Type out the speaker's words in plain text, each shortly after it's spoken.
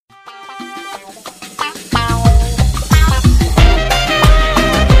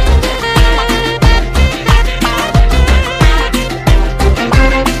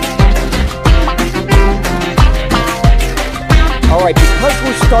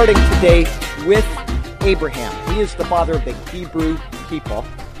starting today with Abraham. He is the father of the Hebrew people,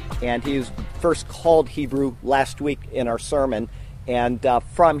 and he is first called Hebrew last week in our sermon. And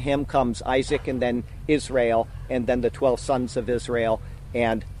from him comes Isaac, and then Israel, and then the 12 sons of Israel,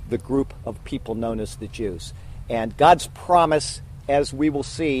 and the group of people known as the Jews. And God's promise, as we will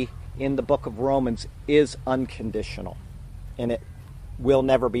see in the book of Romans, is unconditional, and it will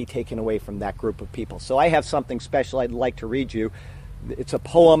never be taken away from that group of people. So I have something special I'd like to read you. It's a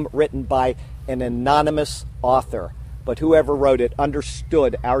poem written by an anonymous author, but whoever wrote it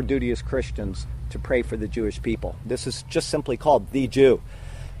understood our duty as Christians to pray for the Jewish people. This is just simply called The Jew.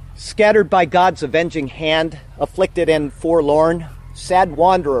 Scattered by God's avenging hand, afflicted and forlorn, sad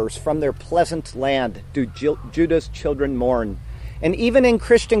wanderers from their pleasant land do Judah's children mourn. And even in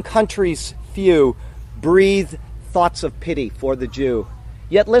Christian countries few breathe thoughts of pity for the Jew.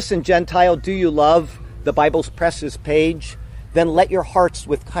 Yet listen, Gentile, do you love the Bible's precious page? Then let your hearts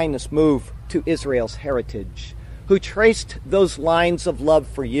with kindness move to Israel's heritage, who traced those lines of love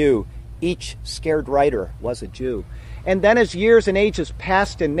for you. Each scared writer was a Jew. And then as years and ages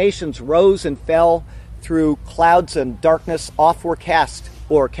passed and nations rose and fell, through clouds and darkness off were cast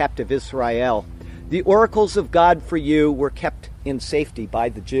o'er captive Israel. The oracles of God for you were kept in safety by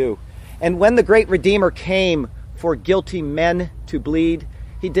the Jew. And when the great Redeemer came for guilty men to bleed,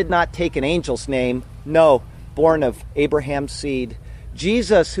 he did not take an angel's name, no, born of Abraham's seed.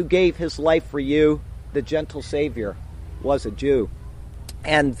 Jesus, who gave his life for you, the gentle Savior, was a Jew.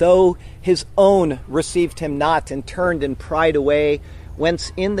 And though his own received him not and turned in pride away,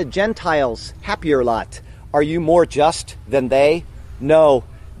 whence in the Gentiles happier lot, are you more just than they? No,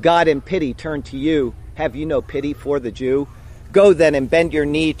 God in pity turned to you. Have you no pity for the Jew? Go then and bend your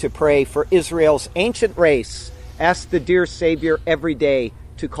knee to pray for Israel's ancient race. Ask the dear Savior every day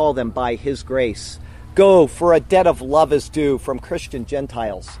to call them by his grace. Go, for a debt of love is due from Christian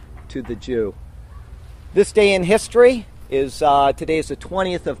Gentiles to the Jew. This day in history is, today is the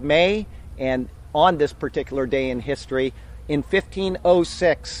 20th of May, and on this particular day in history, in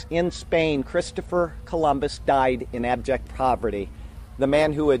 1506, in Spain, Christopher Columbus died in abject poverty. The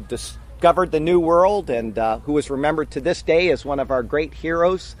man who had discovered the New World and who is remembered to this day as one of our great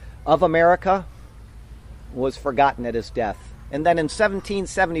heroes of America was forgotten at his death. And then in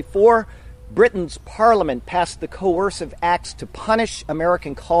 1774, Britain's Parliament passed the coercive acts to punish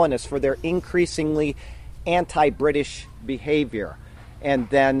American colonists for their increasingly anti-British behavior. And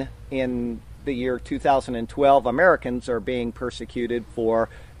then in the year 2012, Americans are being persecuted for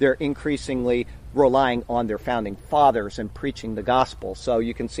their increasingly relying on their founding fathers and preaching the gospel. So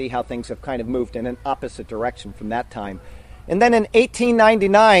you can see how things have kind of moved in an opposite direction from that time. And then in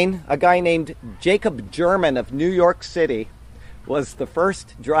 1899, a guy named Jacob German of New York City was the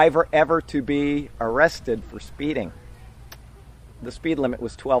first driver ever to be arrested for speeding. The speed limit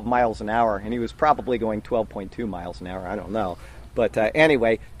was 12 miles an hour, and he was probably going 12.2 miles an hour. I don't know. But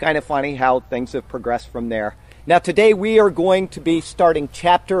anyway, kind of funny how things have progressed from there. Now, today we are going to be starting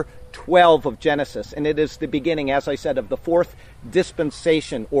chapter 12 of Genesis, and it is the beginning, as I said, of the fourth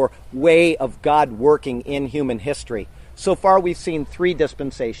dispensation, or way of God working in human history. So far, we've seen three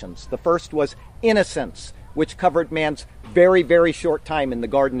dispensations. The first was innocence, which covered man's very, very short time in the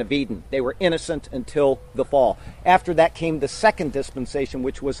Garden of Eden. They were innocent until the fall. After that came the second dispensation,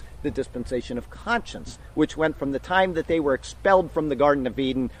 which was the dispensation of conscience, which went from the time that they were expelled from the Garden of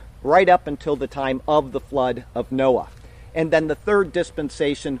Eden right up until the time of the flood of Noah. And then the third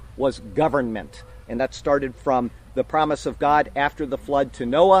dispensation was government, and that started from the promise of God after the flood to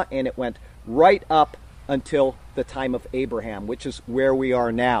Noah, and it went right up until the time of Abraham, which is where we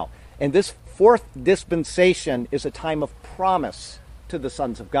are now. And this fourth dispensation is a time of promise to the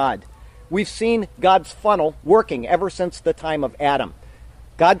sons of God. We've seen God's funnel working ever since the time of Adam.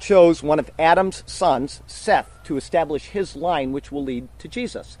 God chose one of Adam's sons, Seth, to establish his line, which will lead to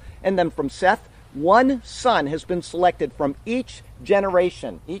Jesus. And then from Seth, one son has been selected from each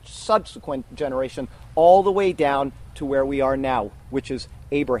generation, each subsequent generation, all the way down to where we are now, which is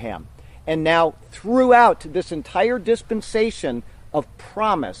Abraham. And now, throughout this entire dispensation of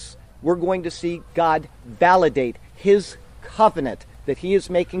promise, we're going to see God validate his covenant that he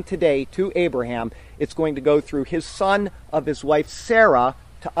is making today to Abraham. It's going to go through his son of his wife Sarah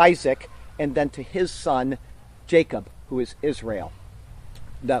to Isaac, and then to his son Jacob, who is Israel.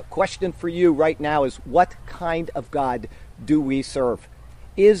 The question for you right now is, what kind of God do we serve?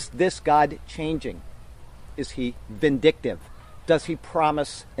 Is this God changing? Is he vindictive? Does he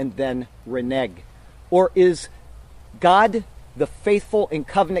promise and then renege? Or is God the faithful and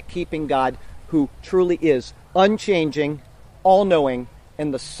covenant-keeping God who truly is unchanging, all-knowing,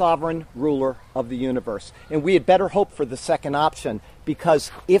 and the sovereign ruler of the universe? And we had better hope for the second option,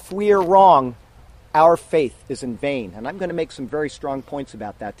 because if we are wrong, our faith is in vain. And I'm going to make some very strong points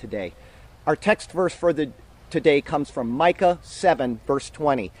about that today. Our text verse for today comes from Micah 7, verse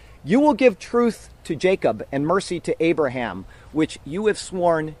 20. You will give truth to Jacob and mercy to Abraham, which you have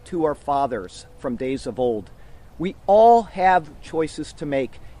sworn to our fathers from days of old. We all have choices to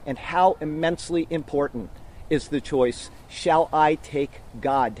make, and how immensely important is the choice, shall I take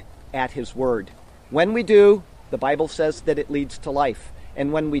God at his word? When we do, the Bible says that it leads to life.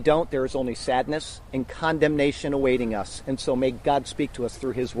 And when we don't, there is only sadness and condemnation awaiting us. And so may God speak to us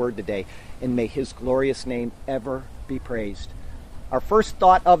through his word today, and may his glorious name ever be praised. Our first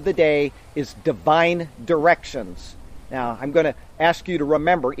thought of the day is divine directions. Now, I'm going to ask you to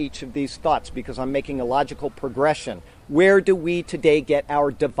remember each of these thoughts because I'm making a logical progression. Where do we today get our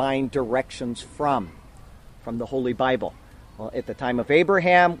divine directions from? From the Holy Bible. Well, at the time of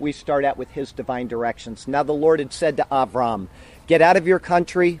Abraham, we start out with his divine directions. Now the Lord had said to Avram, get out of your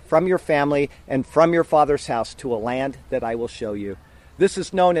country, from your family, and from your father's house to a land that I will show you. This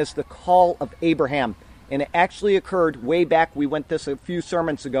is known as the call of Abraham. And it actually occurred way back, we went this a few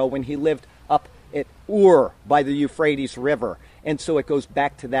sermons ago, when he lived up at Ur by the Euphrates River. And so it goes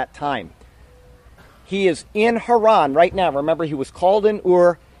back to that time. He is in Haran right now. Remember, he was called in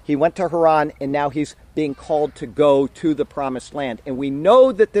Ur. He went to Haran, and now he's being called to go to the promised land. And we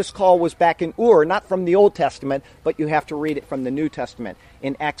know that this call was back in Ur, not from the Old Testament, but you have to read it from the New Testament.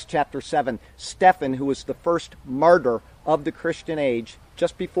 In Acts chapter 7, Stephen, who was the first martyr of the Christian age,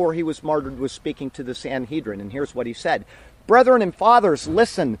 just before he was martyred, was speaking to the Sanhedrin. And here's what he said. Brethren and fathers,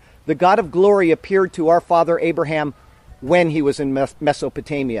 listen. The God of glory appeared to our father Abraham when he was in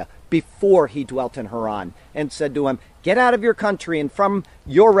Mesopotamia, before he dwelt in Haran, and said to him, get out of your country and from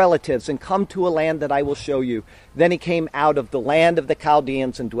your relatives and come to a land that I will show you. Then he came out of the land of the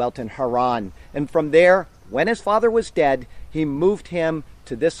Chaldeans and dwelt in Haran. And from there, when his father was dead, he moved him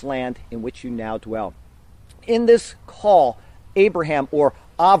to this land in which you now dwell. In this call, Abraham, or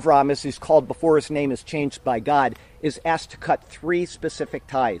Avram as he's called before his name is changed by God, is asked to cut three specific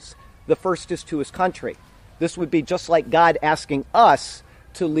ties. The first is to his country. This would be just like God asking us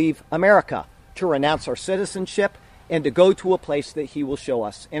to leave America, to renounce our citizenship, and to go to a place that he will show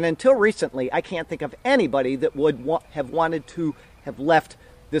us. And until recently, I can't think of anybody that would have wanted to have left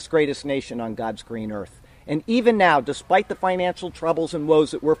this greatest nation on God's green earth. And even now, despite the financial troubles and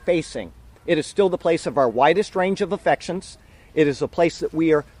woes that we're facing, it is still the place of our widest range of affections. It is a place that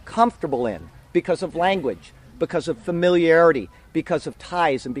we are comfortable in because of language, because of familiarity, because of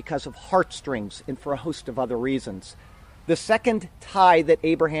ties, and because of heartstrings, and for a host of other reasons. The second tie that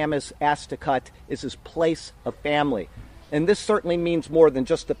Abraham is asked to cut is his place of family. And this certainly means more than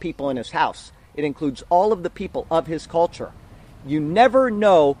just the people in his house. It includes all of the people of his culture. You never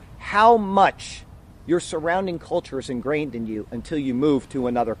know how much your surrounding culture is ingrained in you until you move to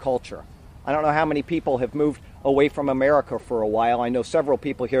another culture. I don't know how many people have moved away from America for a while. I know several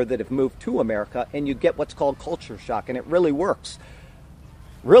people here that have moved to America, and you get what's called culture shock, and it really works.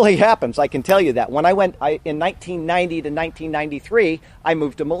 Really happens, I can tell you that. When I went in 1990 to 1993, I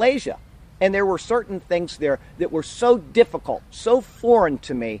moved to Malaysia. And there were certain things there that were so difficult, so foreign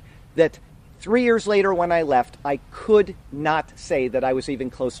to me, that 3 years later when I left, I could not say that I was even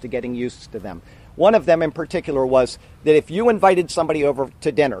close to getting used to them. One of them in particular was that if you invited somebody over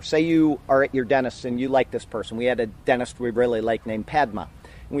to dinner, say you are at your dentist and you like this person. We had a dentist we really liked named Padma.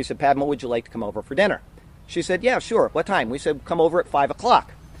 And we said, Padma, would you like to come over for dinner? She said, yeah, sure. What time? We said, come over at 5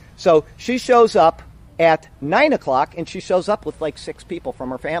 o'clock. So she shows up at 9 o'clock, and she shows up with like 6 people from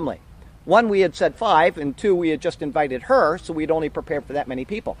her family. 1, we had said 5, and 2, we had just invited her, so we'd only prepared for that many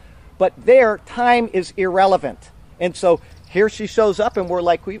people. But there, time is irrelevant. And so here she shows up, and we're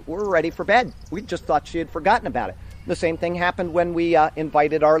like, we're ready for bed. We just thought she had forgotten about it. The same thing happened when we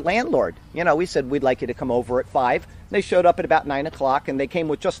invited our landlord. You know, we said, we'd like you to come over at 5. They showed up at about 9 o'clock, and they came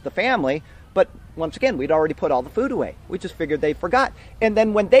with just the family. But once again, we'd already put all the food away. We just figured they forgot. And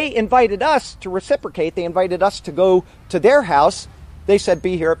then when they invited us to reciprocate, they invited us to go to their house. They said,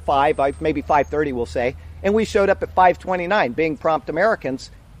 be here at 5, maybe 5:30 we'll say. And we showed up at 5:29, being prompt Americans.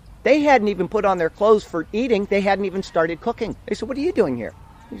 They hadn't even put on their clothes for eating. They hadn't even started cooking. They said, what are you doing here?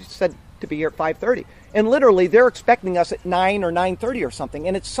 We said to be here at 5:30. And literally, they're expecting us at 9 or 9:30 or something.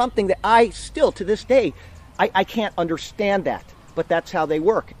 And it's something that I still, to this day, I can't understand that. But that's how they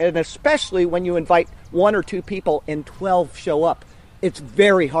work. And especially when you invite 1 or 2 people and 12 show up. It's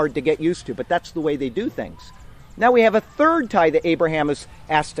very hard to get used to, but that's the way they do things. Now we have a third tie that Abraham is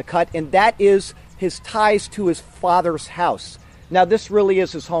asked to cut, and that is his ties to his father's house. Now this really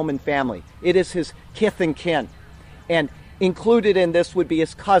is his home and family. It is his kith and kin. And included in this would be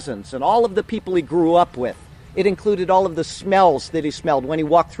his cousins and all of the people he grew up with. It included all of the smells that he smelled when he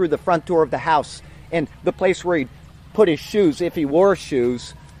walked through the front door of the house, and the place where he'd put his shoes, if he wore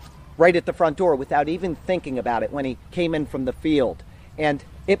shoes, right at the front door without even thinking about it when he came in from the field. And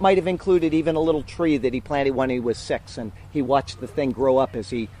it might have included even a little tree that he planted when he was 6, and he watched the thing grow up as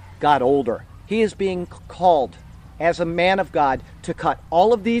he got older. He is being called as a man of God to cut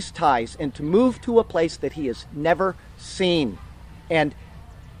all of these ties and to move to a place that he has never seen. And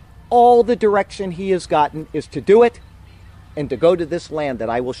all the direction he has gotten is to do it and to go to this land that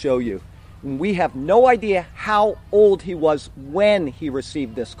I will show you. And we have no idea how old he was when he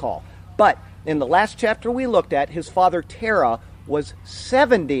received this call. But in the last chapter we looked at, his father Terah was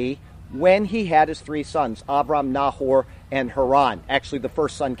 70 when he had his 3 sons, Abram, Nahor, and Haran. Actually, the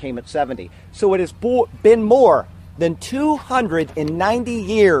first son came at 70. So it has been more than 290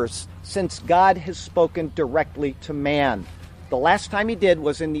 years since God has spoken directly to man. The last time he did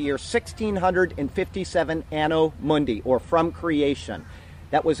was in the year 1657 Anno Mundi, or from creation.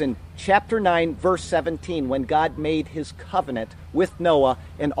 That was in chapter 9, verse 17, when God made his covenant with Noah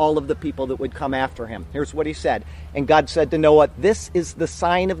and all of the people that would come after him. Here's what he said. And God said to Noah, "This is the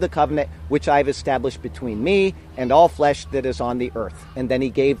sign of the covenant which I have established between me and all flesh that is on the earth." And then he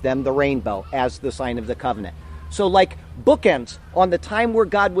gave them the rainbow as the sign of the covenant. So like bookends on the time where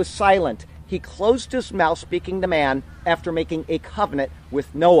God was silent, he closed his mouth speaking to man after making a covenant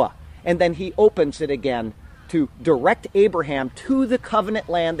with Noah. And then he opens it again to direct Abraham to the covenant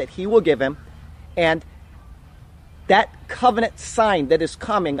land that he will give him. And that covenant sign that is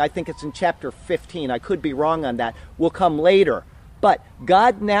coming, I think it's in chapter 15, I could be wrong on that, will come later. But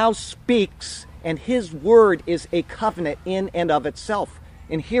God now speaks, and his word is a covenant in and of itself.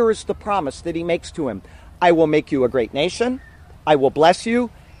 And here is the promise that he makes to him. "I will make you a great nation, I will bless you,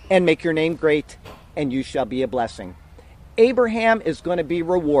 and make your name great, and you shall be a blessing." Abraham is going to be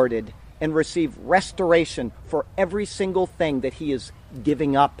rewarded and receive restoration for every single thing that he is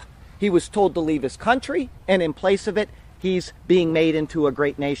giving up. He was told to leave his country, and in place of it, he's being made into a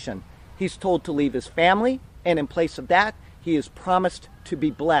great nation. He's told to leave his family, and in place of that, he is promised to be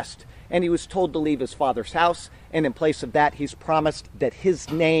blessed. And he was told to leave his father's house, and in place of that, he's promised that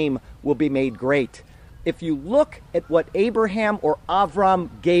his name will be made great. If you look at what Abraham or Avram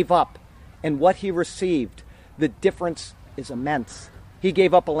gave up and what he received, the difference is immense. He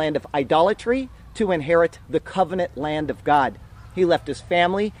gave up a land of idolatry to inherit the covenant land of God. He left his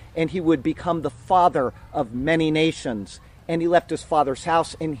family, and he would become the father of many nations. And he left his father's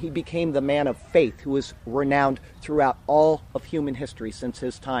house, and he became the man of faith who is renowned throughout all of human history since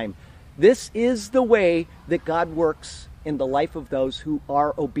his time. This is the way that God works in the life of those who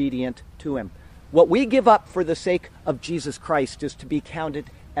are obedient to him. What we give up for the sake of Jesus Christ is to be counted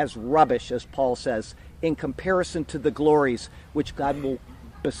as rubbish, as Paul says, in comparison to the glories which God will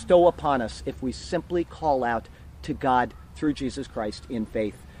bestow upon us if we simply call out to God through Jesus Christ in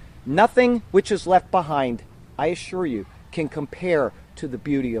faith. Nothing which is left behind, I assure you, can compare to the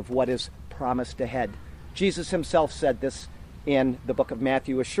beauty of what is promised ahead. Jesus himself said this in the book of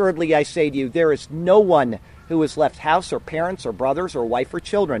Matthew. "Assuredly I say to you, there is no one who has left house or parents or brothers or wife or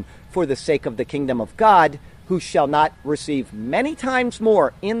children for the sake of the kingdom of God, who shall not receive many times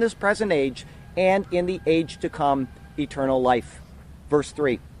more in this present age and in the age to come eternal life." Verse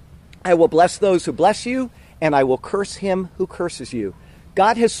 3, "I will bless those who bless you, and I will curse him who curses you."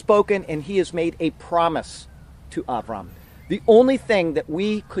 God has spoken, and he has made a promise to Avram. The only thing that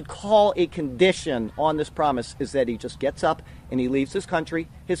we could call a condition on this promise is that he just gets up and he leaves his country,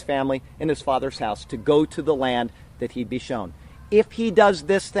 his family, and his father's house to go to the land that he'd be shown. If he does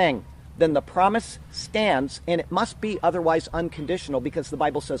this thing, then the promise stands, and it must be otherwise unconditional, because the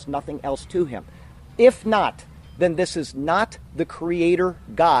Bible says nothing else to him. If not, then this is not the Creator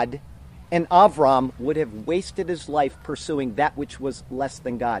God, and Avram would have wasted his life pursuing that which was less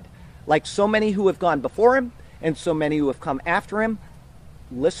than God. Like so many who have gone before him, and so many who have come after him,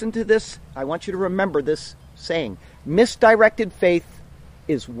 listen to this. I want you to remember this saying. Misdirected faith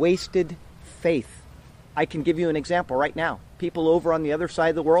is wasted faith. I can give you an example right now. People over on the other side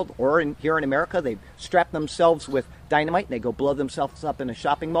of the world, or here in America, they strap themselves with dynamite and they go blow themselves up in a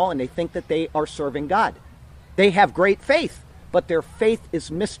shopping mall, and they think that they are serving God. They have great faith, but their faith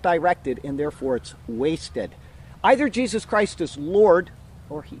is misdirected, and therefore it's wasted. Either Jesus Christ is Lord,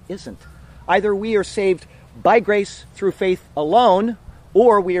 or he isn't. Either we are saved by grace through faith alone,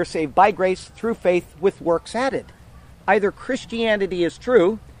 or we are saved by grace through faith with works added. Either Christianity is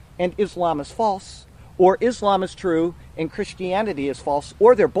true and Islam is false, or Islam is true and Christianity is false,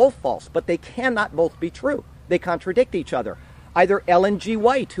 or they're both false, but they cannot both be true. They contradict each other. Either Ellen G.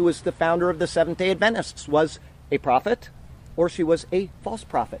 White, who is the founder of the Seventh-day Adventists, was a prophet, or she was a false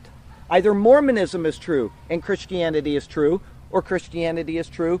prophet. Either Mormonism is true and Christianity is true, or Christianity is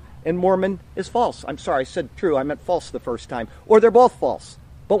true and Mormon is false. I'm sorry, I said true, I meant false the first time. Or they're both false.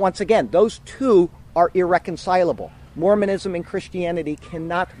 But once again, those two are irreconcilable. Mormonism and Christianity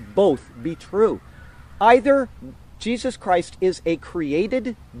cannot both be true. Either Jesus Christ is a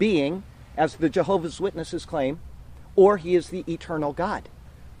created being, as the Jehovah's Witnesses claim, or he is the eternal God.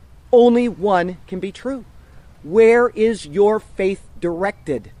 Only one can be true. Where is your faith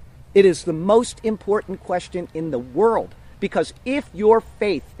directed? It is the most important question in the world, because if your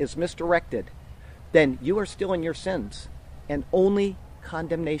faith is misdirected, then you are still in your sins, and only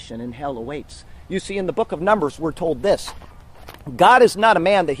condemnation in hell awaits. You see, in the book of Numbers, we're told this: God is not a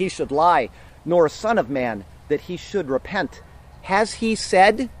man that he should lie, nor a son of man that he should repent. Has he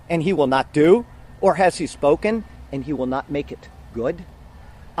said, and he will not do? Or has he spoken, and he will not make it good?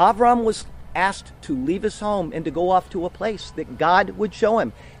 Avram was asked to leave his home and to go off to a place that God would show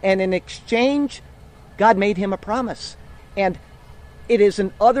him. And in exchange, God made him a promise. And it is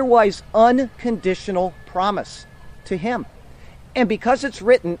an otherwise unconditional promise to him. And because it's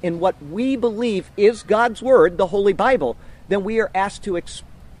written in what we believe is God's Word, the Holy Bible, then we are asked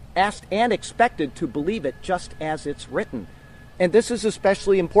and expected to believe it just as it's written. And this is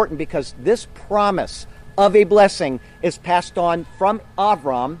especially important because this promise of a blessing is passed on from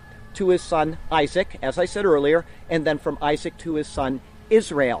Avram to his son Isaac, as I said earlier, and then from Isaac to his son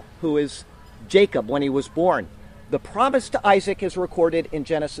Israel, who is Jacob when he was born. The promise to Isaac is recorded in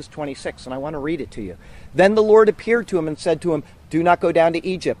Genesis 26, and I want to read it to you. Then the Lord appeared to him and said to him, "Do not go down to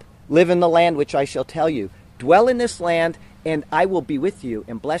Egypt. Live in the land which I shall tell you. Dwell in this land, and I will be with you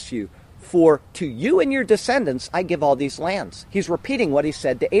and bless you. For to you and your descendants I give all these lands." He's repeating what he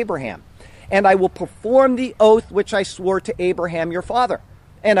said to Abraham. "And I will perform the oath which I swore to Abraham your father.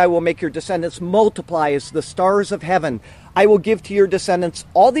 And I will make your descendants multiply as the stars of heaven. I will give to your descendants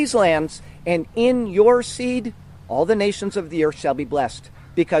all these lands, and in your seed all the nations of the earth shall be blessed,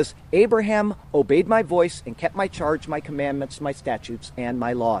 because Abraham obeyed my voice and kept my charge, my commandments, my statutes, and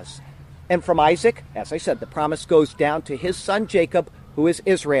my laws." And from Isaac, as I said, the promise goes down to his son Jacob, who is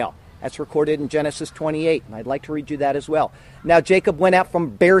Israel. That's recorded in Genesis 28, and I'd like to read you that as well. "Now Jacob went out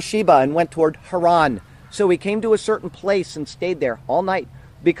from Beersheba and went toward Haran. So he came to a certain place and stayed there all night,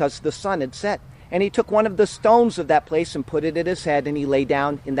 because the sun had set. And he took one of the stones of that place and put it at his head, and he lay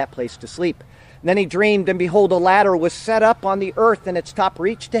down in that place to sleep. Then he dreamed, and behold, a ladder was set up on the earth, and its top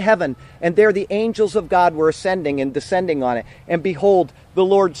reached to heaven. And there the angels of God were ascending and descending on it. And behold, the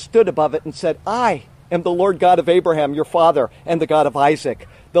Lord stood above it and said, "I am the Lord God of Abraham, your father, and the God of Isaac.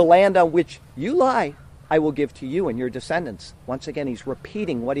 The land on which you lie, I will give to you and your descendants." Once again, he's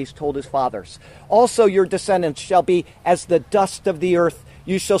repeating what he's told his fathers. "Also your descendants shall be as the dust of the earth.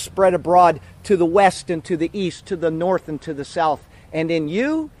 You shall spread abroad to the west and to the east, to the north and to the south. And in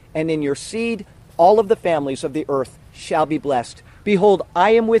you and in your seed, all of the families of the earth shall be blessed. Behold,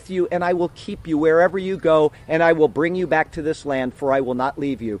 I am with you, and I will keep you wherever you go, and I will bring you back to this land, for I will not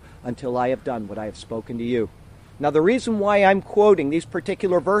leave you until I have done what I have spoken to you." Now, the reason why I'm quoting these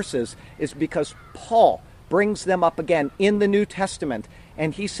particular verses is because Paul brings them up again in the New Testament,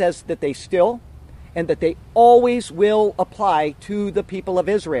 and he says that they still and that they always will apply to the people of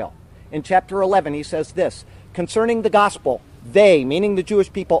Israel. In chapter 11, he says this: "Concerning the gospel, they," meaning the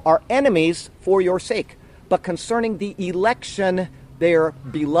Jewish people, "are enemies for your sake. But concerning the election, they are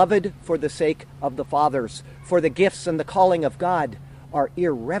beloved for the sake of the fathers. For the gifts and the calling of God are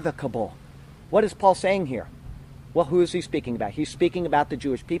irrevocable." What is Paul saying here? Well, who is he speaking about? He's speaking about the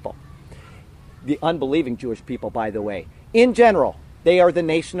Jewish people. The unbelieving Jewish people, by the way. In general, they are the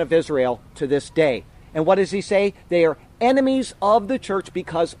nation of Israel to this day. And what does he say? They are enemies of the church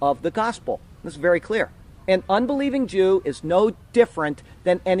because of the gospel. This is very clear. An unbelieving Jew is no different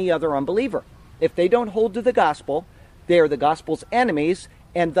than any other unbeliever. If they don't hold to the gospel, they are the gospel's enemies,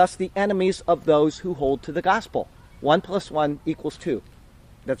 and thus the enemies of those who hold to the gospel. 1 + 1 = 2.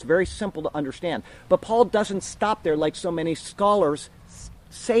 That's very simple to understand. But Paul doesn't stop there like so many scholars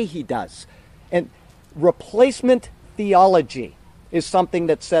say he does. And replacement theology is something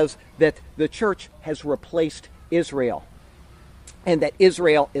that says that the church has replaced Israel, and that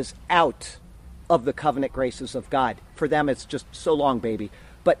Israel is out of the covenant graces of God. For them, it's just so long, baby.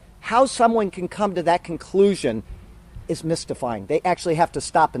 But how someone can come to that conclusion is mystifying. They actually have to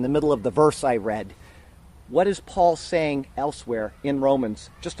stop in the middle of the verse I read. What is Paul saying elsewhere in Romans?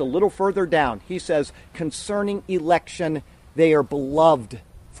 Just a little further down, he says, "Concerning election, they are beloved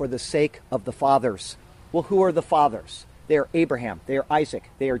for the sake of the fathers." Well, who are the fathers? They are Abraham, they are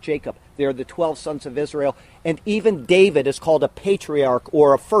Isaac, they are Jacob, they are the 12 sons of Israel, and even David is called a patriarch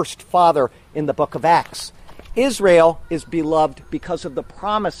or a first father in the book of Acts. Israel is beloved because of the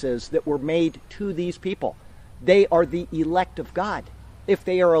promises that were made to these people. They are the elect of God. If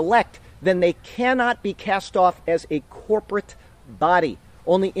they are elect, then they cannot be cast off as a corporate body,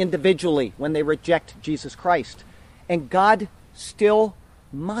 only individually when they reject Jesus Christ. And God still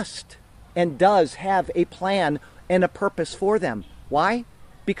must and does have a plan and a purpose for them. Why?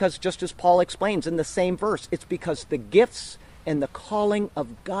 Because just as Paul explains in the same verse, it's because the gifts and the calling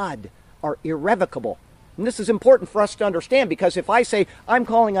of God are irrevocable. And this is important for us to understand, because if I say I'm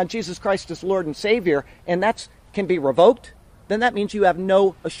calling on Jesus Christ as Lord and Savior, and that can be revoked, then that means you have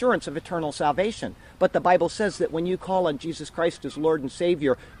no assurance of eternal salvation. But the Bible says that when you call on Jesus Christ as Lord and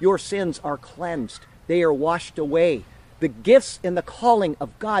Savior, your sins are cleansed. They are washed away. The gifts and the calling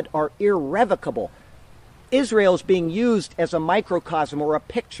of God are irrevocable. Israel is being used as a microcosm or a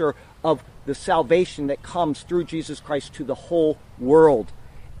picture of the salvation that comes through Jesus Christ to the whole world.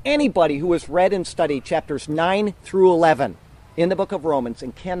 Anybody who has read and studied chapters 9 through 11 in the book of Romans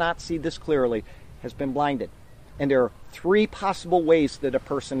and cannot see this clearly has been blinded. And there are three possible ways that a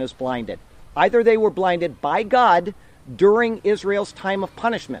person is blinded. Either they were blinded by God during Israel's time of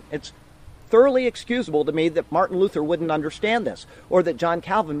punishment. It's thoroughly excusable to me that Martin Luther wouldn't understand this, or that John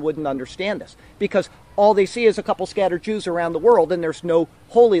Calvin wouldn't understand this, because all they see is a couple scattered Jews around the world, and there's no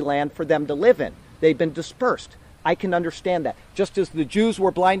Holy Land for them to live in. They've been dispersed. I can understand that. Just as the Jews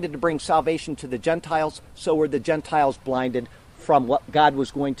were blinded to bring salvation to the Gentiles, so were the Gentiles blinded from what God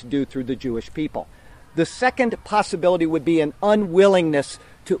was going to do through the Jewish people. The second possibility would be an unwillingness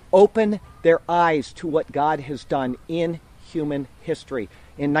to open their eyes to what God has done in human history.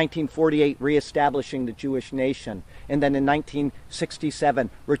 In 1948, reestablishing the Jewish nation, and then in 1967,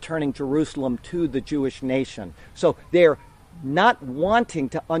 returning Jerusalem to the Jewish nation. So they're not wanting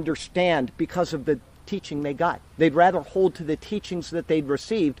to understand because of the teaching they got. They'd rather hold to the teachings that they'd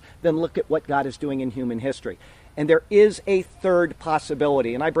received than look at what God is doing in human history. And there is a third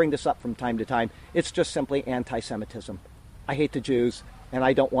possibility, and I bring this up from time to time. It's just simply anti-Semitism. I hate the Jews, and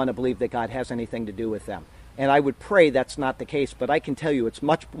I don't want to believe that God has anything to do with them. And I would pray that's not the case, but I can tell you it's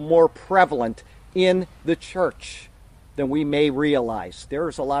much more prevalent in the church than we may realize. There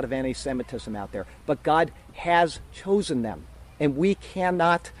is a lot of anti-Semitism out there, but God has chosen them, and we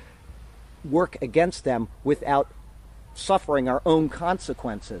cannot work against them without suffering our own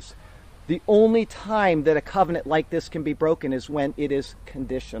consequences. The only time that a covenant like this can be broken is when it is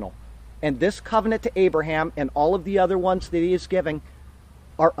conditional. And this covenant to Abraham and all of the other ones that he is giving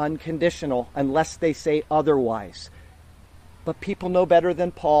are unconditional unless they say otherwise. But people know better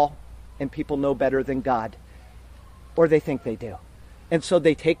than Paul, and people know better than God. Or they think they do. And so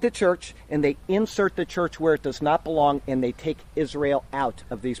they take the church and they insert the church where it does not belong, and they take Israel out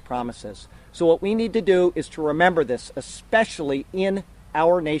of these promises. So what we need to do is to remember this, especially in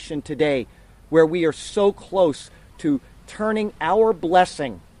our nation today, where we are so close to turning our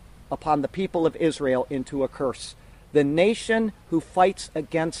blessing upon the people of Israel into a curse. The nation who fights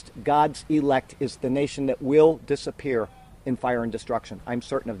against God's elect is the nation that will disappear in fire and destruction. I'm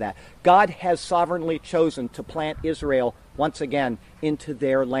certain of that. God has sovereignly chosen to plant Israel once again into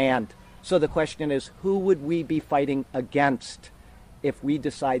their land. So the question is, who would we be fighting against if we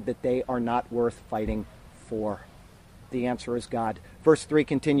decide that they are not worth fighting for? The answer is God. Verse 3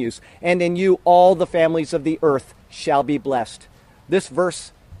 continues, "And in you all the families of the earth shall be blessed." This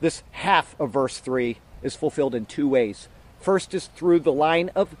verse, this half of verse 3, is fulfilled in two ways. First is through the line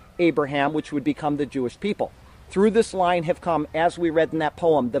of Abraham, which would become the Jewish people. Through this line have come, as we read in that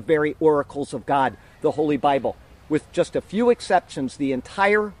poem, the very oracles of God, the Holy Bible. With just a few exceptions, the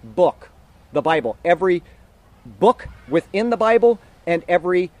entire book, the Bible, every book within the Bible and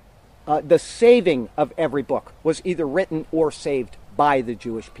the saving of every book was either written or saved by the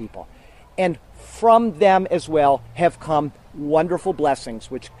Jewish people. And from them as well have come wonderful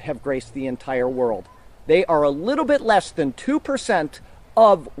blessings which have graced the entire world. They are a little bit less than 2%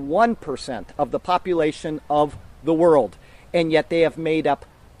 of 1% of the population of the world, and yet they have made up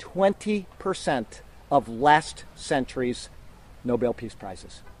 20% of last century's Nobel Peace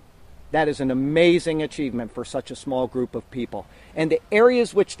Prizes. That is an amazing achievement for such a small group of people. And the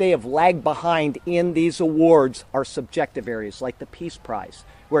areas which they have lagged behind in these awards are subjective areas, like the Peace Prize,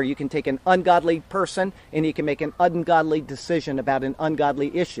 where you can take an ungodly person and you can make an ungodly decision about an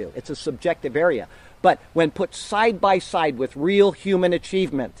ungodly issue. It's a subjective area. But when put side by side with real human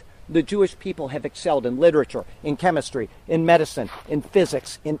achievement, the Jewish people have excelled in literature, in chemistry, in medicine, in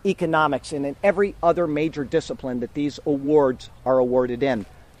physics, in economics, and in every other major discipline that these awards are awarded in.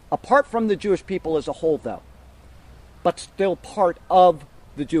 Apart from the Jewish people as a whole, though, but still part of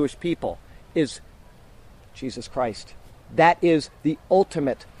the Jewish people, is Jesus Christ. That is the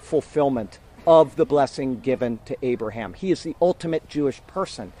ultimate fulfillment of the blessing given to Abraham. He is the ultimate Jewish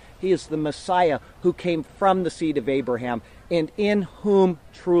person. He is the Messiah who came from the seed of Abraham, and in whom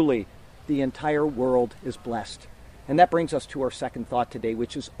truly the entire world is blessed. And that brings us to our second thought today,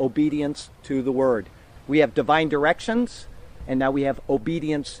 which is obedience to the word. We have divine directions, and now we have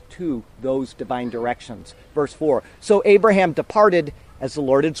obedience to those divine directions. Verse 4, so Abraham departed as the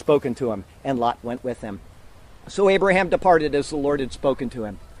Lord had spoken to him, and Lot went with him. So Abraham departed as the Lord had spoken to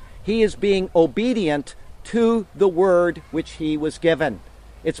him. He is being obedient to the word which he was given.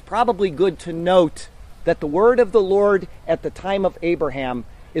 It's probably good to note that the word of the Lord at the time of Abraham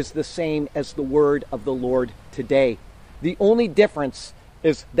is the same as the word of the Lord today. The only difference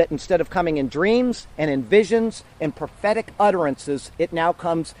is that instead of coming in dreams and in visions and prophetic utterances, it now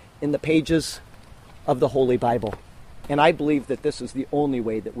comes in the pages of the Holy Bible. And I believe that this is the only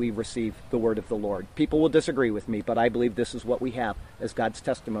way that we receive the word of the Lord. People will disagree with me, but I believe this is what we have as God's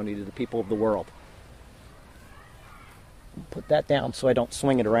testimony to the people of the world. Put that down so I don't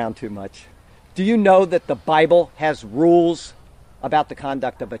swing it around too much. Do you know that the Bible has rules about the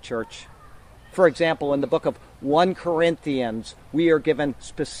conduct of a church? For example, in the book of 1 Corinthians, we are given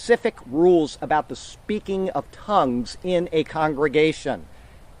specific rules about the speaking of tongues in a congregation.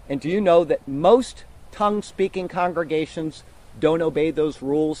 And do you know that most tongue-speaking congregations don't obey those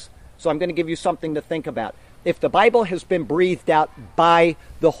rules? So I'm going to give you something to think about. If the Bible has been breathed out by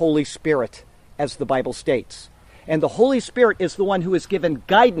the Holy Spirit, as the Bible states, and the Holy Spirit is the one who is given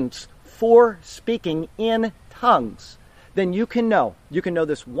guidance for speaking in tongues, then you can know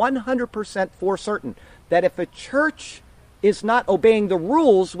this 100% for certain, that if a church is not obeying the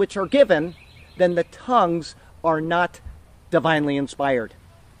rules which are given, then the tongues are not divinely inspired.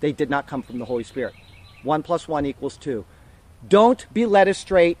 They did not come from the Holy Spirit. 1 + 1 = 2. Don't be led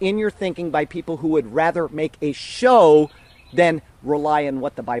astray in your thinking by people who would rather make a show than rely on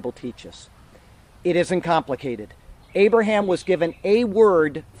what the Bible teaches. It isn't complicated. Abraham was given a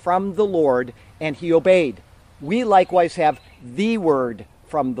word from the Lord, and he obeyed. We likewise have the word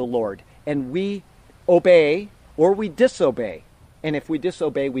from the Lord, and we obey or we disobey. And if we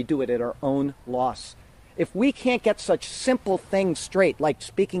disobey, we do it at our own loss. If we can't get such simple things straight, like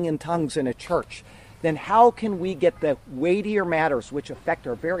speaking in tongues in a church, then how can we get the weightier matters which affect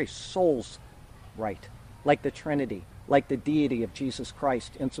our very souls right? Like the Trinity, like the deity of Jesus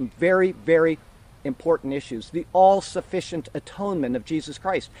Christ, and some very, very important issues. The all-sufficient atonement of Jesus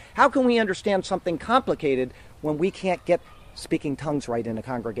Christ. How can we understand something complicated when we can't get speaking tongues right in a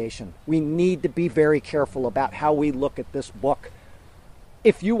congregation? We need to be very careful about how we look at this book.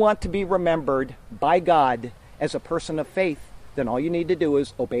 If you want to be remembered by God as a person of faith, then all you need to do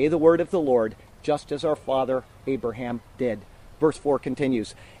is obey the word of the Lord, just as our father Abraham did. Verse 4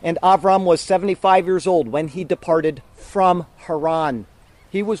 continues, and Avram was 75 years old when he departed from Haran.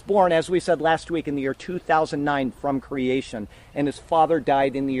 He was born, as we said last week, in the year 2009 from creation, and his father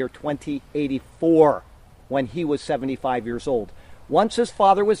died in the year 2084 when he was 75 years old. Once his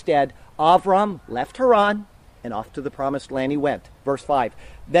father was dead, Avram left Haran, and off to the promised land he went. Verse 5,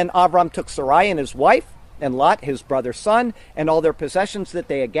 then Avram took Sarai and his wife, and Lot, his brother's son, and all their possessions that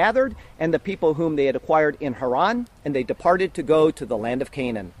they had gathered, and the people whom they had acquired in Haran, and they departed to go to the land of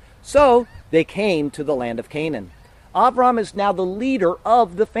Canaan. So they came to the land of Canaan. Avram is now the leader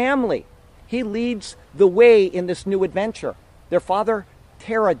of the family. He leads the way in this new adventure. Their father,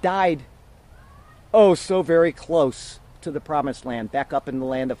 Terah, died so very close to the promised land, back up in the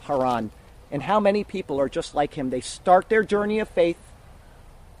land of Haran. And how many people are just like him? They start their journey of faith,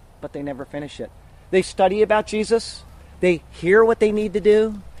 but they never finish it. They study about Jesus, they hear what they need to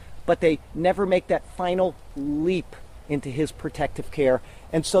do, but they never make that final leap into his protective care.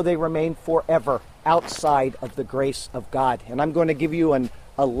 And so they remain forever outside of the grace of God. And I'm going to give you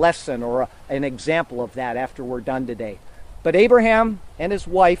a lesson or an example of that after we're done today. But Abraham and his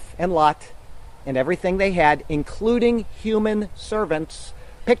wife and Lot and everything they had, including human servants,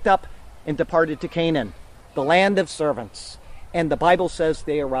 picked up and departed to Canaan, the land of servants. And the Bible says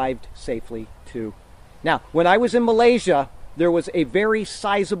they arrived safely too. Now, when I was in Malaysia, there was a very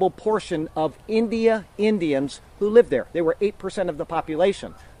sizable portion of Indians who lived there. They were 8% of the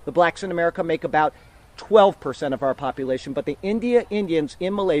population. The blacks in America make about 12% of our population, but the Indians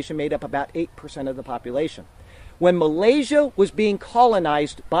in Malaysia made up about 8% of the population. When Malaysia was being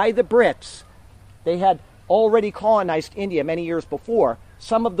colonized by the Brits, they had already colonized India many years before.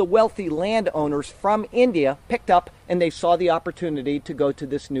 Some of the wealthy landowners from India picked up and they saw the opportunity to go to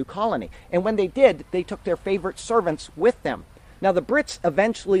this new colony. And when they did, they took their favorite servants with them. Now, the Brits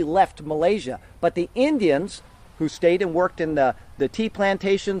eventually left Malaysia, but the Indians who stayed and worked in the tea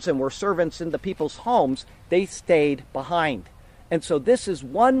plantations and were servants in the people's homes, they stayed behind. And so this is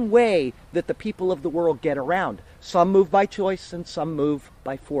one way that the people of the world get around. Some move by choice and some move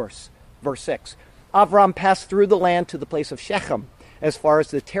by force. Verse 6, Avram passed through the land to the place of Shechem, as far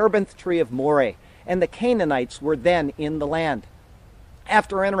as the terebinth tree of Moreh, and the Canaanites were then in the land.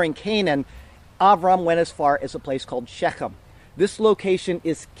 After entering Canaan, Avram went as far as a place called Shechem. This location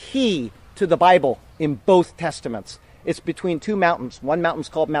is key to the Bible in both Testaments. It's between two mountains. One mountain's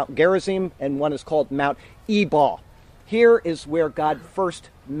called Mount Gerizim, and one is called Mount Ebal. Here is where God first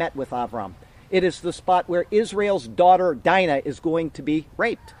met with Avram. It is the spot where Israel's daughter Dinah is going to be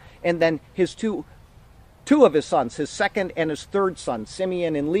raped. And then his two of his sons, his second and his third son,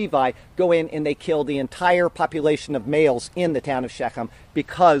 Simeon and Levi, go in and they kill the entire population of males in the town of Shechem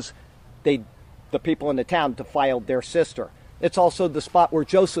because the people in the town defiled their sister. It's also the spot where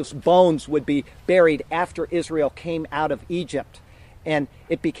Joseph's bones would be buried after Israel came out of Egypt. And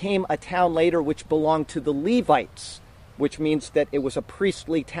it became a town later which belonged to the Levites, which means that it was a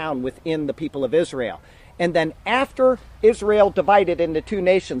priestly town within the people of Israel. And then after Israel divided into two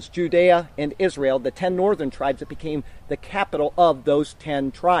nations, Judea and Israel, the 10 northern tribes, it became the capital of those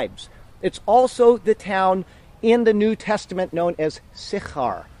 10 tribes. It's also the town in the New Testament known as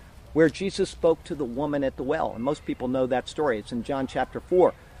Sychar, where Jesus spoke to the woman at the well. And most people know that story. It's in John chapter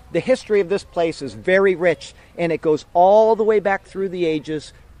 4. The history of this place is very rich, and it goes all the way back through the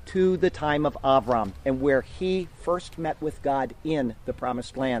ages to the time of Avram, and where he first met with God in the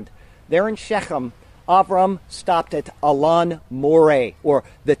Promised Land. There in Shechem, Avram stopped at Alon Moreh, or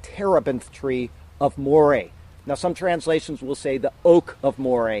the terebinth tree of Moreh. Now, some translations will say the oak of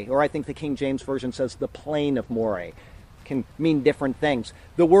Moreh, or I think the King James Version says the plain of Moreh. Can mean different things.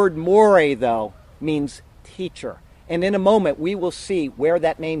 The word Moreh, though, means teacher. And in a moment, we will see where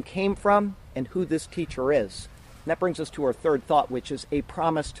that name came from and who this teacher is. And that brings us to our third thought, which is a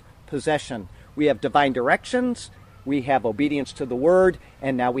promised possession. We have divine directions, we have obedience to the word,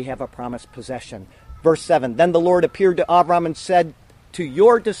 and now we have a promised possession. Verse 7, Then the Lord appeared to Avram and said, To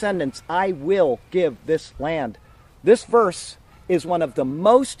your descendants I will give this land. This verse is one of the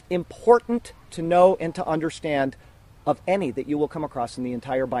most important to know and to understand of any that you will come across in the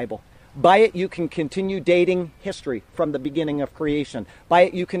entire Bible. By it, you can continue dating history from the beginning of creation. By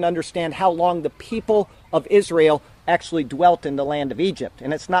it, you can understand how long the people of Israel actually dwelt in the land of Egypt.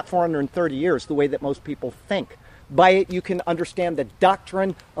 And it's not 430 years the way that most people think. By it, you can understand the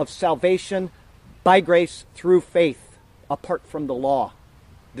doctrine of salvation by grace through faith, apart from the law.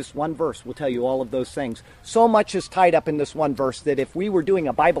 This one verse will tell you all of those things. So much is tied up in this one verse that if we were doing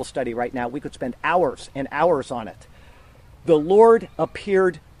a Bible study right now, we could spend hours and hours on it. The Lord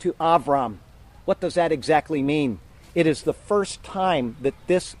appeared to Avram. What does that exactly mean? It is the first time that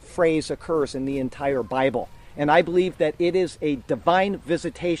this phrase occurs in the entire Bible. And I believe that it is a divine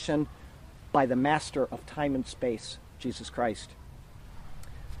visitation by the master of time and space, Jesus Christ.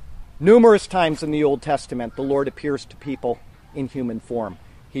 Numerous times in the Old Testament, the Lord appears to people in human form.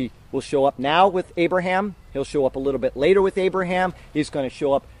 He will show up now with Abraham. He'll show up a little bit later with Abraham. He's going to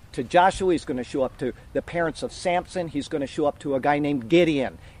show up to Joshua. He's going to show up to the parents of Samson. He's going to show up to a guy named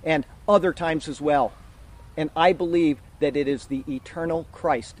Gideon and other times as well. And I believe that it is the eternal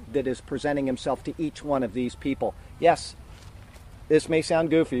Christ that is presenting himself to each one of these people. Yes, this may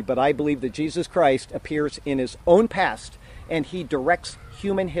sound goofy, but I believe that Jesus Christ appears in his own past and he directs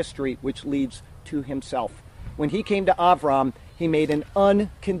human history, which leads to himself. When he came to Avram, he made an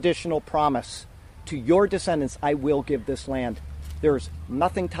unconditional promise. To your descendants, I will give this land. There's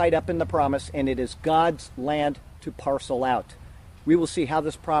nothing tied up in the promise, and it is God's land to parcel out. We will see how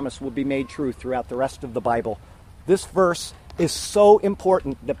this promise will be made true throughout the rest of the Bible. This verse is so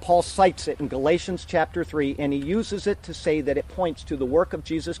important that Paul cites it in Galatians chapter 3, and he uses it to say that it points to the work of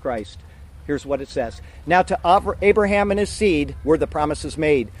Jesus Christ. Here's what it says. Now to Abraham and his seed were the promises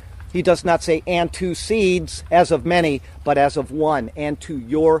made. He does not say, and to seeds as of many, but as of one, and to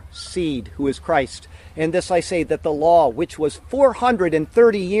your seed, who is Christ. And this I say, that the law, which was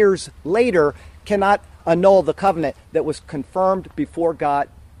 430 years later, cannot annul the covenant that was confirmed before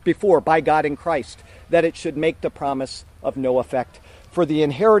by God in Christ, that it should make the promise of no effect. For the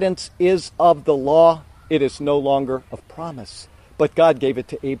inheritance is of the law, it is no longer of promise. But God gave it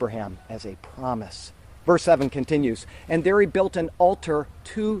to Abraham as a promise. Verse 7 continues, And there he built an altar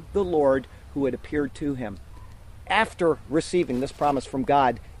to the Lord who had appeared to him. After receiving this promise from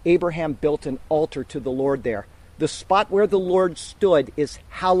God, Abraham built an altar to the Lord there. The spot where the Lord stood is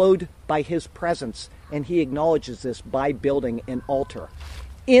hallowed by his presence, and he acknowledges this by building an altar.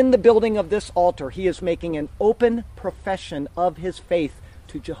 In the building of this altar, he is making an open profession of his faith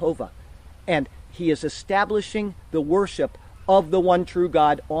to Jehovah, and he is establishing the worship of the one true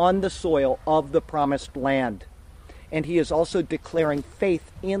God on the soil of the promised land. and he is also declaring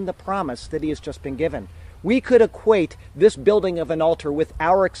faith in the promise that he has just been given. We could equate this building of an altar with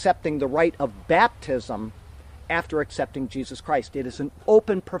our accepting the rite of baptism after accepting Jesus Christ. It is an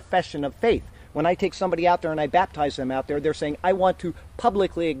open profession of faith. When I take somebody out there and I baptize them out there, they're saying, I want to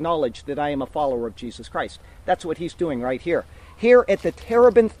publicly acknowledge that I am a follower of Jesus Christ. That's what he's doing right here. Here at the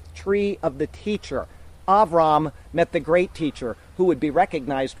terebinth tree of the teacher, Avram met the great teacher, who would be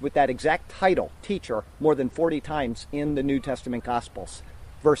recognized with that exact title, teacher, more than 40 times in the New Testament Gospels.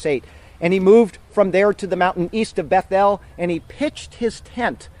 Verse 8, and he moved from there to the mountain east of Bethel, and he pitched his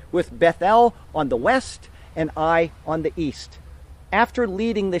tent with Bethel on the west and Ai on the east. After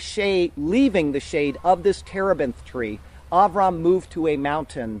leaving the shade of this terebinth tree, Avram moved to a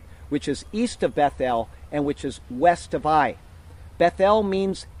mountain which is east of Bethel and which is west of Ai. Bethel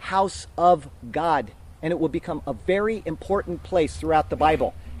means house of God, and it will become a very important place throughout the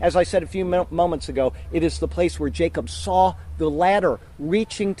Bible. As I said a few moments ago, it is the place where Jacob saw the ladder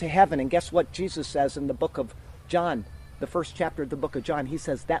reaching to heaven. And guess what Jesus says in the book of John, the first chapter of the book of John? He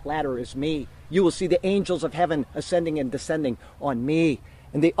says, that ladder is me. You will see the angels of heaven ascending and descending on me.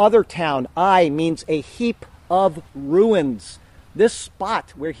 And the other town, Ai, means a heap of ruins. This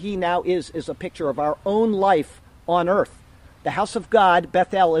spot where he now is a picture of our own life on earth. The house of God,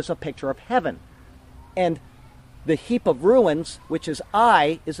 Bethel, is a picture of heaven. And the heap of ruins, which is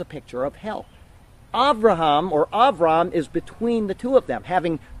Ai, is a picture of hell. Avram is between the two of them,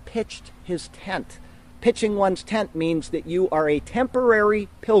 having pitched his tent. Pitching one's tent means that you are a temporary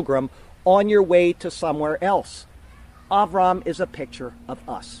pilgrim on your way to somewhere else. Avram is a picture of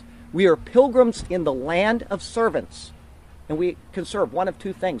us. We are pilgrims in the land of servants, and we can serve one of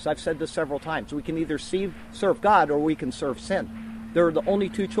two things. I've said this several times. We can either serve God or we can serve sin. There are the only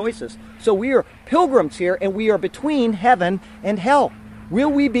two choices. So we are pilgrims here, and we are between heaven and hell.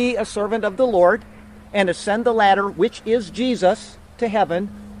 Will we be a servant of the Lord and ascend the ladder, which is Jesus, to heaven,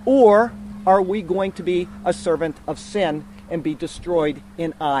 or are we going to be a servant of sin and be destroyed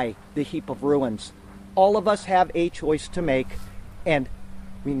in Ai, the heap of ruins? All of us have a choice to make, and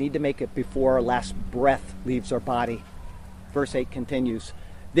we need to make it before our last breath leaves our body. Verse 8 continues,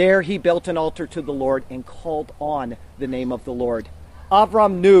 there he built an altar to the Lord and called on the name of the Lord.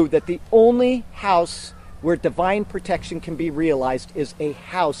 Avram knew that the only house where divine protection can be realized is a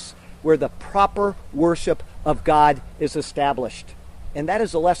house where the proper worship of God is established. And that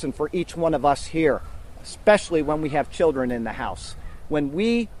is a lesson for each one of us here, especially when we have children in the house. When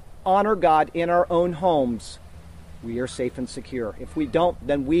we honor God in our own homes, we are safe and secure. If we don't,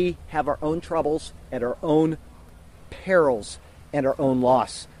 then we have our own troubles at our own perils and our own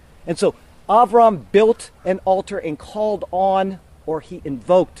loss. And so Avram built an altar and called on, or he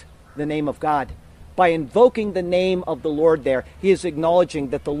invoked, the name of God. By invoking the name of the Lord there, he is acknowledging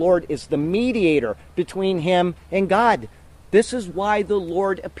that the Lord is the mediator between him and God. This is why the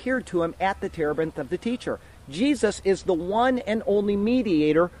Lord appeared to him at the terebinth of the teacher. Jesus is the one and only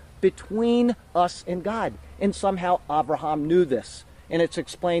mediator between us and God. And somehow Abraham knew this. And it's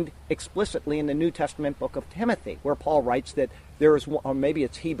explained explicitly in the New Testament book of Timothy, where Paul writes that there is one, or maybe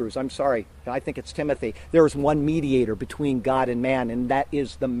it's Hebrews, I'm sorry, I think it's Timothy. There is one mediator between God and man, and that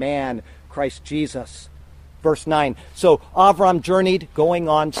is the man, Christ Jesus. Verse 9, so Avram journeyed, going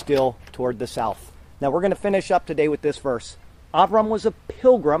on still toward the south. Now we're going to finish up today with this verse. Avram was a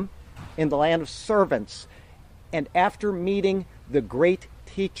pilgrim in the land of servants, and after meeting the great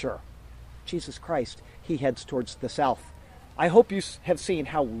teacher, Jesus Christ, he heads towards the south. I hope you have seen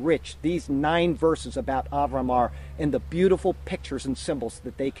how rich these 9 verses about Avram are and the beautiful pictures and symbols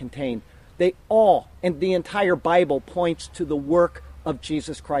that they contain. They all, and the entire Bible, points to the work of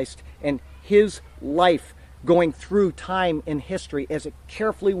Jesus Christ and his life going through time and history as it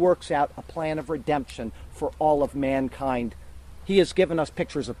carefully works out a plan of redemption for all of mankind. He has given us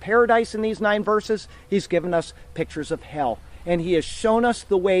pictures of paradise in these 9 verses. He's given us pictures of hell. And he has shown us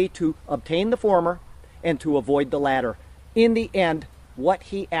the way to obtain the former and to avoid the latter. In the end, what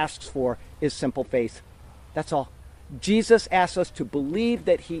he asks for is simple faith. That's all. Jesus asks us to believe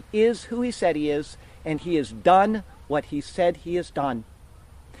that he is who he said he is, and he has done what he said he has done.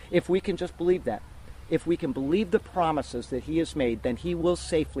 If we can just believe that, if we can believe the promises that he has made, then he will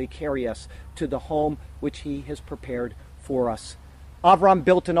safely carry us to the home which he has prepared for us. Avram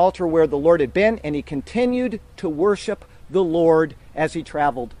built an altar where the Lord had been, and he continued to worship the Lord as he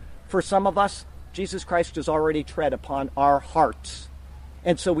traveled. For some of us, Jesus Christ has already tread upon our hearts.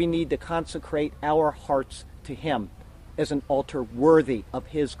 And so we need to consecrate our hearts to him as an altar worthy of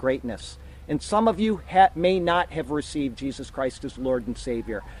his greatness. And some of you may not have received Jesus Christ as Lord and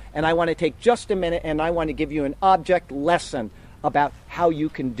Savior. And I want to take just a minute and I want to give you an object lesson about how you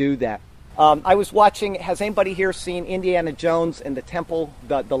can do that. I was watching, has anybody here seen Indiana Jones and the Temple,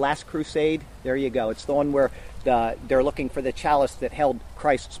 the Last Crusade? There you go. It's the one where they're looking for the chalice that held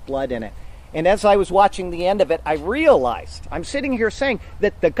Christ's blood in it. And as I was watching the end of it, I realized, I'm sitting here saying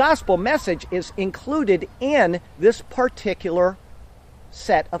that the gospel message is included in this particular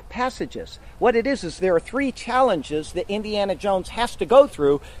set of passages. What it is there are 3 challenges that Indiana Jones has to go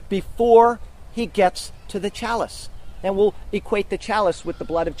through before he gets to the chalice. And we'll equate the chalice with the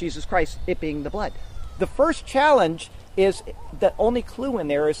blood of Jesus Christ, it being the blood. The first challenge is, the only clue in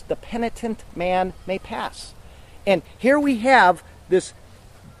there is the penitent man may pass. And here we have this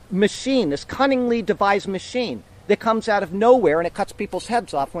machine, this cunningly devised machine that comes out of nowhere, and it cuts people's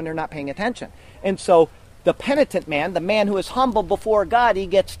heads off when they're not paying attention. And so the penitent man, the man who is humble before God, he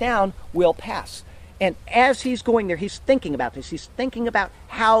gets down, will pass. And as he's going there, he's thinking about this. He's thinking about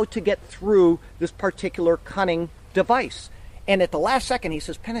how to get through this particular cunning device. And at the last second, he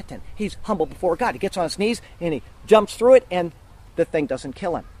says, penitent. He's humble before God. He gets on his knees, and he jumps through it, and the thing doesn't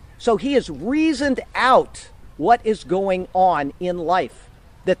kill him. So he has reasoned out what is going on in life,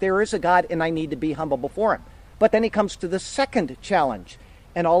 that there is a God and I need to be humble before him. But then he comes to the second challenge,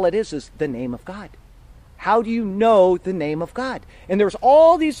 and all it is the name of God. How do you know the name of God? And there's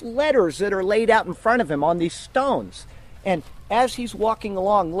all these letters that are laid out in front of him on these stones. And as he's walking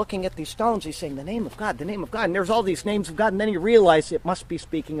along looking at these stones, he's saying, the name of God, the name of God. And there's all these names of God. And then he realized it must be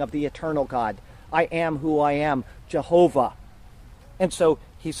speaking of the eternal God. I am who I am, Jehovah. And so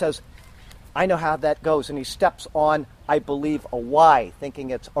he says, I know how that goes. And he steps on, I believe, a Y,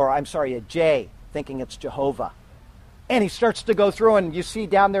 thinking it's, or I'm sorry, a J, thinking it's Jehovah. And he starts to go through, and you see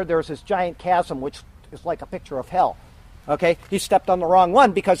down there's this giant chasm, which is like a picture of hell. Okay? He stepped on the wrong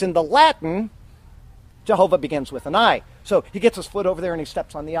one, because in the Latin, Jehovah begins with an I. So he gets his foot over there and he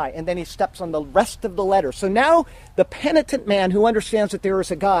steps on the I. And then he steps on the rest of the letters. So now the penitent man who understands that there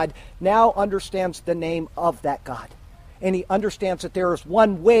is a God now understands the name of that God. And he understands that there is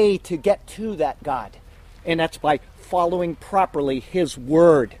one way to get to that God. And that's by following properly his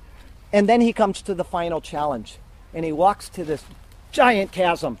word. And then he comes to the final challenge. And he walks to this giant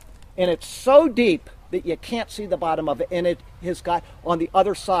chasm. And it's so deep that you can't see the bottom of it. And it has got on the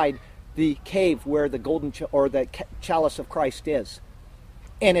other side the cave where the golden or the chalice of Christ is.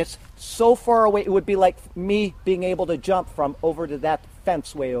 And it's so far away, it would be like me being able to jump from over to that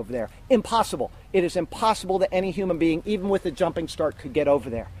fence way over there. Impossible. It is impossible that any human being, even with a jumping start, could get over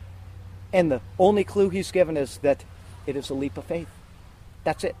there. And the only clue he's given is that it is a leap of faith.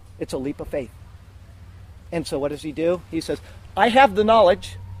 That's it. It's a leap of faith. And so what does he do? He says, I have the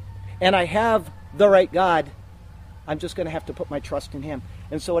knowledge, and I have the right God. I'm just going to have to put my trust in him.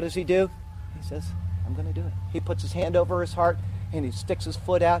 And so what does he do? He says, I'm going to do it. He puts his hand over his heart, and he sticks his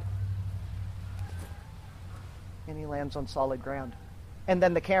foot out, and he lands on solid ground. And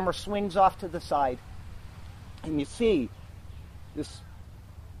then the camera swings off to the side, and you see this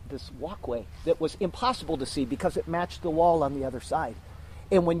walkway that was impossible to see because it matched the wall on the other side.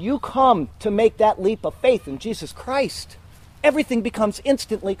 And when you come to make that leap of faith in Jesus Christ, everything becomes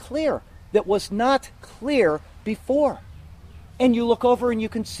instantly clear that was not clear before. And you look over and you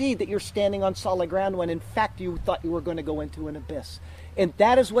can see that you're standing on solid ground when in fact you thought you were going to go into an abyss. And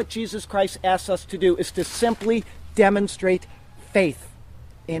that is what Jesus Christ asks us to do, is to simply demonstrate faith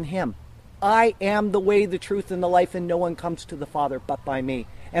in him. I am the way, the truth, and the life, and no one comes to the Father but by me.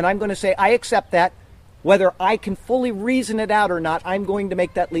 And I'm going to say, I accept that. Whether I can fully reason it out or not, I'm going to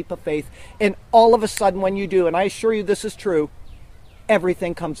make that leap of faith. And all of a sudden when you do, and I assure you this is true,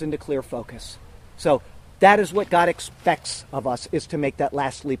 everything comes into clear focus. So that is what God expects of us, is to make that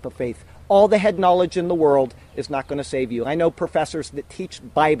last leap of faith. All the head knowledge in the world is not going to save you. I know professors that teach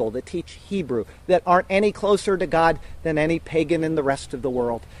Bible, that teach Hebrew, that aren't any closer to God than any pagan in the rest of the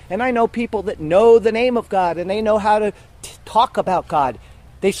world. And I know people that know the name of God, and they know how to talk about God.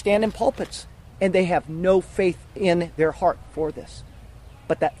 They stand in pulpits, and they have no faith in their heart for this.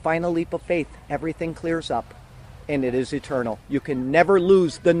 But that final leap of faith, everything clears up, and it is eternal. You can never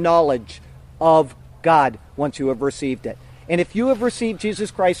lose the knowledge of God once you have received it. And if you have received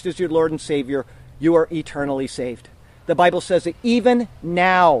Jesus Christ as your Lord and Savior, you are eternally saved. The Bible says that even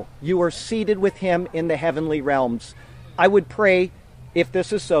now you are seated with him in the heavenly realms. I would pray, if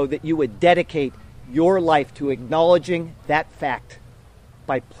this is so, that you would dedicate your life to acknowledging that fact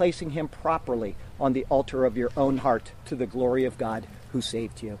by placing him properly on the altar of your own heart to the glory of God who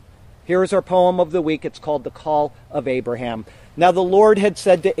saved you. Here is our poem of the week. It's called The Call of Abraham. Now the Lord had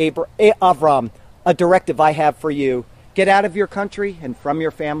said to Avram, a directive I have for you. Get out of your country and from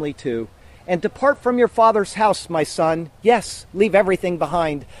your family too, and depart from your father's house, my son. Yes, leave everything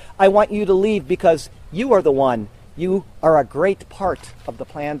behind. I want you to leave because you are the one. You are a great part of the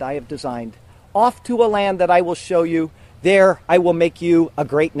plan I have designed. Off to a land that I will show you. There I will make you a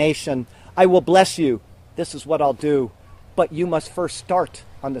great nation. I will bless you. This is what I'll do. But you must first start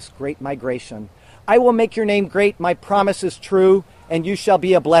on this great migration. I will make your name great. My promise is true, and you shall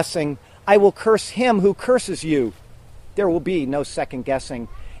be a blessing. I will curse him who curses you. There will be no second guessing.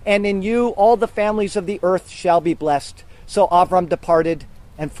 And in you all the families of the earth shall be blessed. So Avram departed,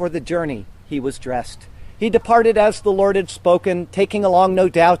 and for the journey he was dressed. He departed as the Lord had spoken, taking along no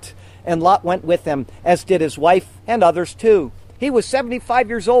doubt, and Lot went with him, as did his wife and others too. He was 75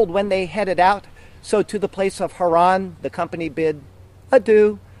 years old when they headed out. So to the place of Haran the company bid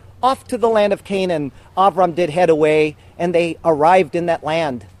adieu. Off to the land of Canaan Avram did head away, and they arrived in that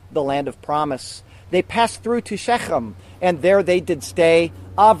land, the land of promise. They passed through to Shechem, and there they did stay.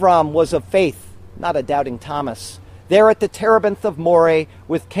 Avram was of faith, not a doubting Thomas. There at the terebinth of Moreh,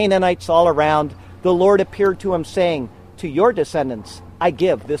 with Canaanites all around, the Lord appeared to him, saying, to your descendants I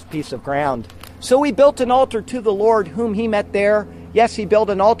give this piece of ground. So he built an altar to the Lord whom he met there. Yes, he built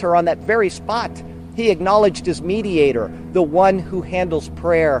an altar on that very spot. He acknowledged his mediator, the one who handles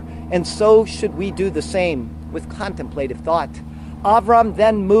prayer. And so should we do the same with contemplative thought. Avram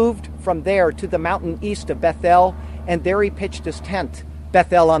then moved from there to the mountain east of Bethel, and there he pitched his tent,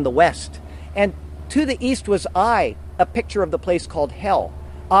 Bethel on the west. And to the east was Ai, a picture of the place called hell.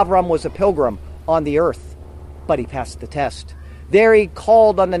 Avram was a pilgrim on the earth, but he passed the test. There he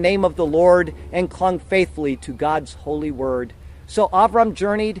called on the name of the Lord and clung faithfully to God's holy word. So Avram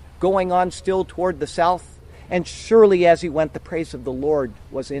journeyed, going on still toward the south, and surely as he went, the praise of the Lord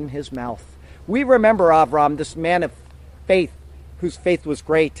was in his mouth. We remember Avram, this man of faith, whose faith was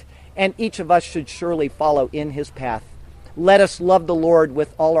great, and each of us should surely follow in his path. Let us love the Lord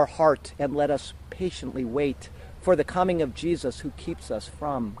with all our heart, and let us patiently wait for the coming of Jesus, who keeps us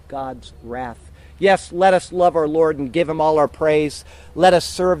from God's wrath. Yes, let us love our Lord and give him all our praise. Let us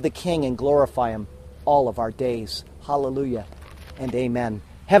serve the King and glorify him all of our days. Hallelujah and amen.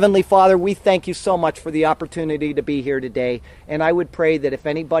 Heavenly Father, we thank you so much for the opportunity to be here today. And I would pray that if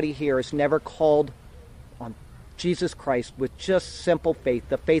anybody here has never called on Jesus Christ with just simple faith,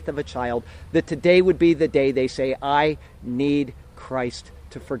 the faith of a child, that today would be the day they say, I need Christ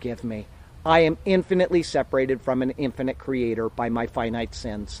to forgive me. I am infinitely separated from an infinite creator by my finite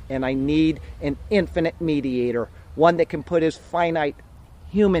sins, and I need an infinite mediator, one that can put his finite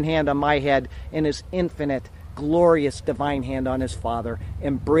human hand on my head and his infinite, glorious divine hand on his Father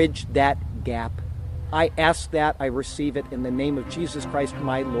and bridge that gap. I ask that, I receive it in the name of Jesus Christ,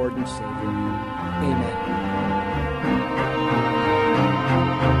 my Lord and Savior.